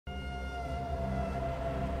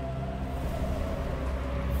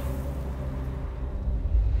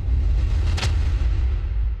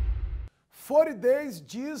40 days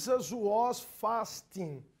Jesus was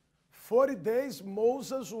fasting. 40 days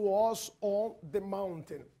Moses was on the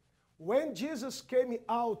mountain. When Jesus came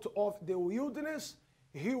out of the wilderness,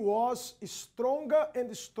 he was stronger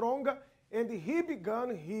and stronger, and he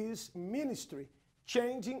began his ministry,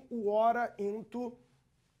 changing water into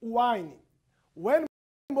wine. When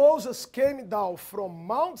Moses came down from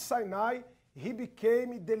Mount Sinai, he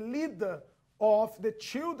became the leader of the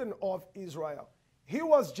children of Israel. He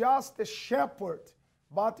was just a shepherd,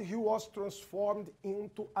 but he was transformed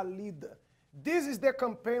into a leader. This is the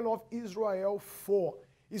campaign of Israel 4.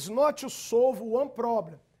 It's not to solve one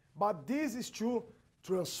problem, but this is to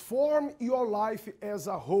transform your life as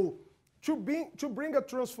a whole, to bring a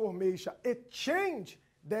transformation, a change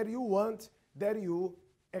that you want, that you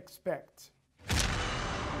expect.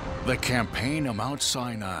 The campaign of Mount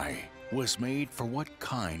Sinai was made for what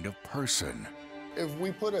kind of person? If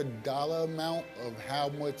we put a dollar amount of how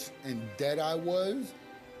much in debt I was,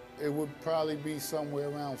 it would probably be somewhere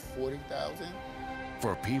around 40,000.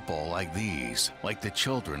 For people like these, like the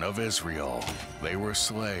children of Israel, they were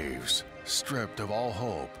slaves, stripped of all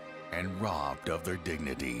hope and robbed of their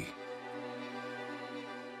dignity.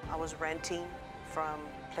 I was renting from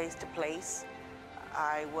place to place.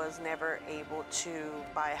 I was never able to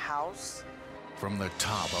buy a house. From the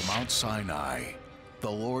top of Mount Sinai, the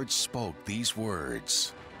Lord spoke these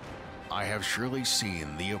words, "I have surely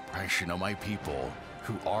seen the oppression of my people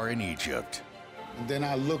who are in Egypt." And then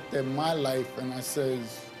I looked at my life and I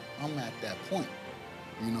says, I'm at that point.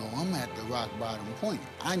 You know, I'm at the rock bottom point.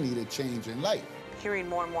 I need a change in life. Hearing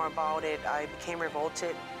more and more about it, I became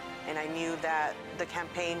revolted, and I knew that the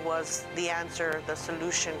campaign was the answer, the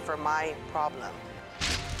solution for my problem.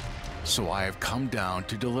 So I have come down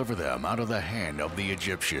to deliver them out of the hand of the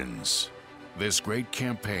Egyptians. This great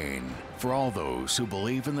campaign for all those who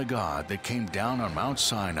believe in the God that came down on Mount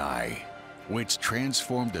Sinai, which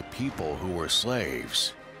transformed the people who were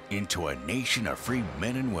slaves into a nation of free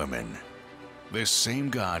men and women. This same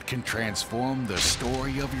God can transform the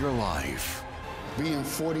story of your life. Being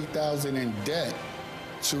 40,000 in debt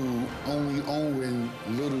to only owing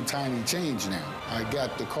little tiny change now. I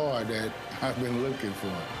got the car that I've been looking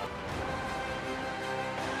for.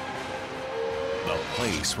 The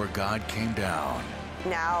place where God came down.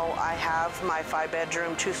 Now I have my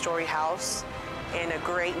 5-bedroom, 2-story house in a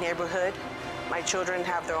great neighborhood. My children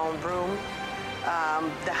have their own room.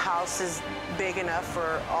 The house is big enough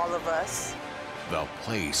for all of us. The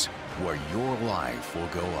place where your life will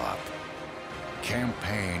go up.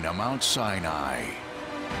 Campaign of Mount Sinai.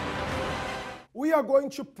 We are going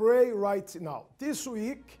to pray right now. This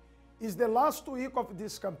week is the last week of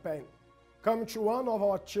this campaign. Come to one of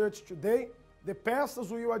our church today. The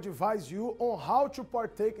pastors will advise you on how to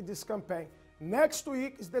partake in this campaign. Next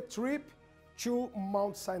week is the trip to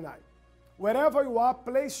Mount Sinai. Wherever you are,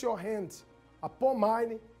 place your hands upon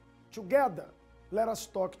mine. Together, let us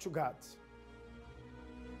talk to God.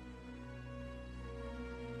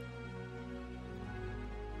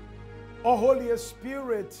 Oh, Holy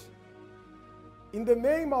Spirit, in the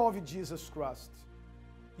name of Jesus Christ,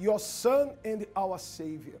 your Son and our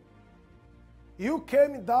Savior, you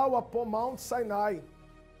came down upon Mount Sinai,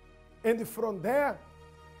 and from there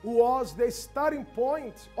was the starting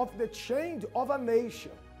point of the change of a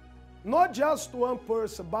nation. Not just one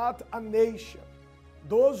person, but a nation.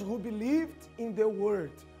 Those who believed in the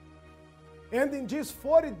Word. And in these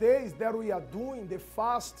 40 days that we are doing the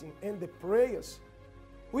fasting and the prayers,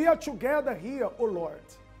 we are together here, O Lord.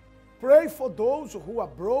 Pray for those who are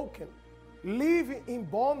broken, living in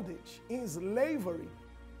bondage, in slavery.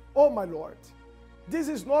 Oh, my Lord, this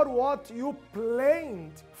is not what you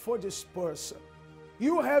planned for this person.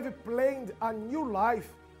 You have planned a new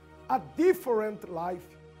life, a different life.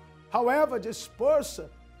 However, this person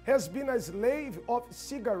has been a slave of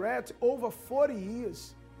cigarette over 40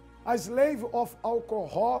 years, a slave of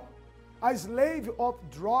alcohol, a slave of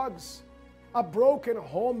drugs, a broken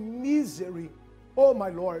home, misery. Oh, my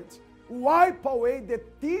Lord, wipe away the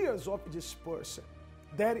tears of this person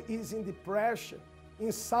that is in depression,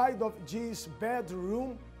 inside of this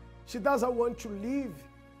bedroom. She doesn't want to leave.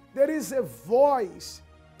 There is a voice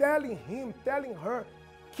telling him, telling her,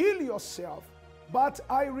 kill yourself. But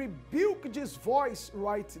I rebuke this voice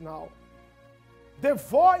right now. The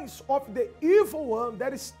voice of the evil one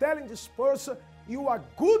that is telling this person, you are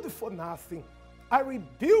good for nothing. I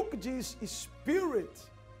rebuke this spirit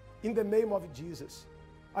in the name of Jesus.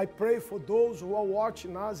 I pray for those who are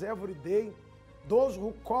watching us every day, those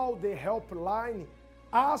who call the helpline,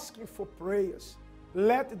 asking for prayers.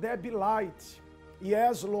 Let there be light.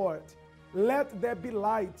 Yes, Lord. Let there be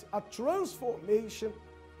light, a transformation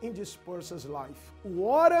in this person's life.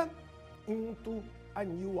 Water into a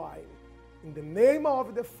new wine. In the name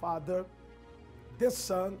of the Father, the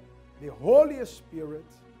Son, the Holy Spirit.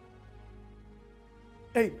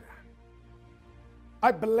 Amen.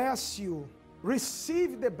 I bless you.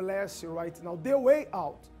 Receive the blessing right now, the way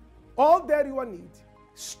out. All that you need.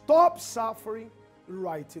 Stop suffering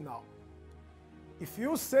right now. If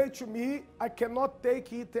you say to me, I cannot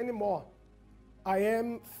take it anymore, I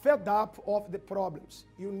am fed up of the problems,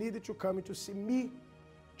 you need to come to see me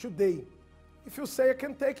today. If you say I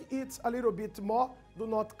can take it a little bit more, do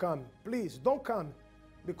not come. Please, don't come.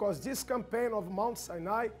 Because this campaign of Mount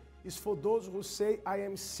Sinai is for those who say, I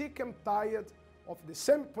am sick and tired of the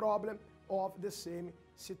same problem or of the same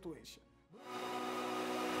situation.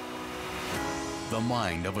 The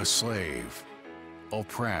mind of a slave,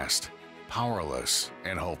 oppressed, powerless,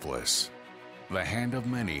 and hopeless. The hand of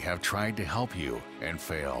many have tried to help you and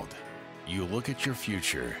failed. You look at your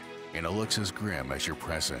future, and it looks as grim as your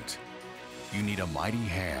present. You need a mighty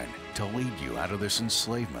hand to lead you out of this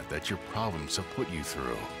enslavement that your problems have put you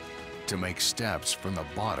through. To make steps from the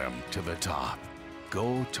bottom to the top.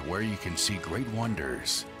 Go to where you can see great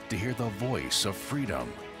wonders, to hear the voice of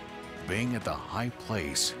freedom. Being at the high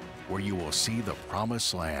place where you will see the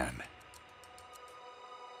promised land.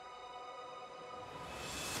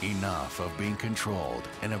 Enough of being controlled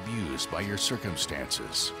and abused by your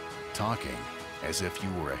circumstances. Talking as if you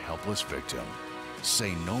were a helpless victim.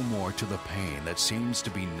 Say no more to the pain that seems to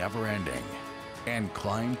be never ending, and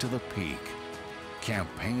climb to the peak.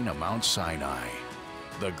 Campaign of Mount Sinai,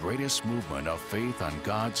 the greatest movement of faith on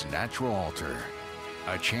God's natural altar.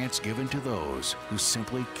 A chance given to those who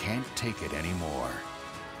simply can't take it anymore.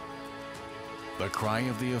 The cry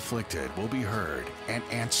of the afflicted will be heard and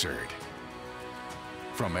answered.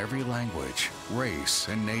 From every language, race,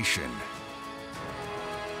 and nation.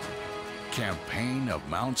 Campaign of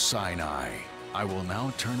Mount Sinai. I will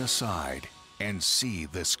now turn aside and see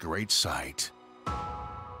this great sight.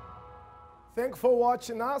 Thank you for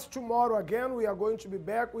watching us. Tomorrow again, we are going to be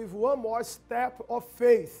back with one more step of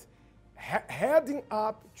faith, heading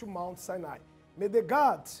up to Mount Sinai. May the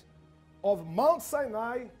God of Mount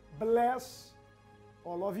Sinai bless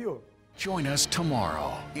all of you. Join us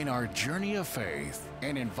tomorrow in our journey of faith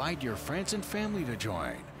and invite your friends and family to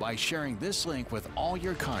join by sharing this link with all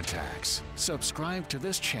your contacts. Subscribe to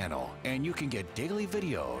this channel and you can get daily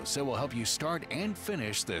videos that will help you start and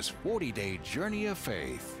finish this 40-day journey of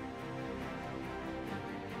faith.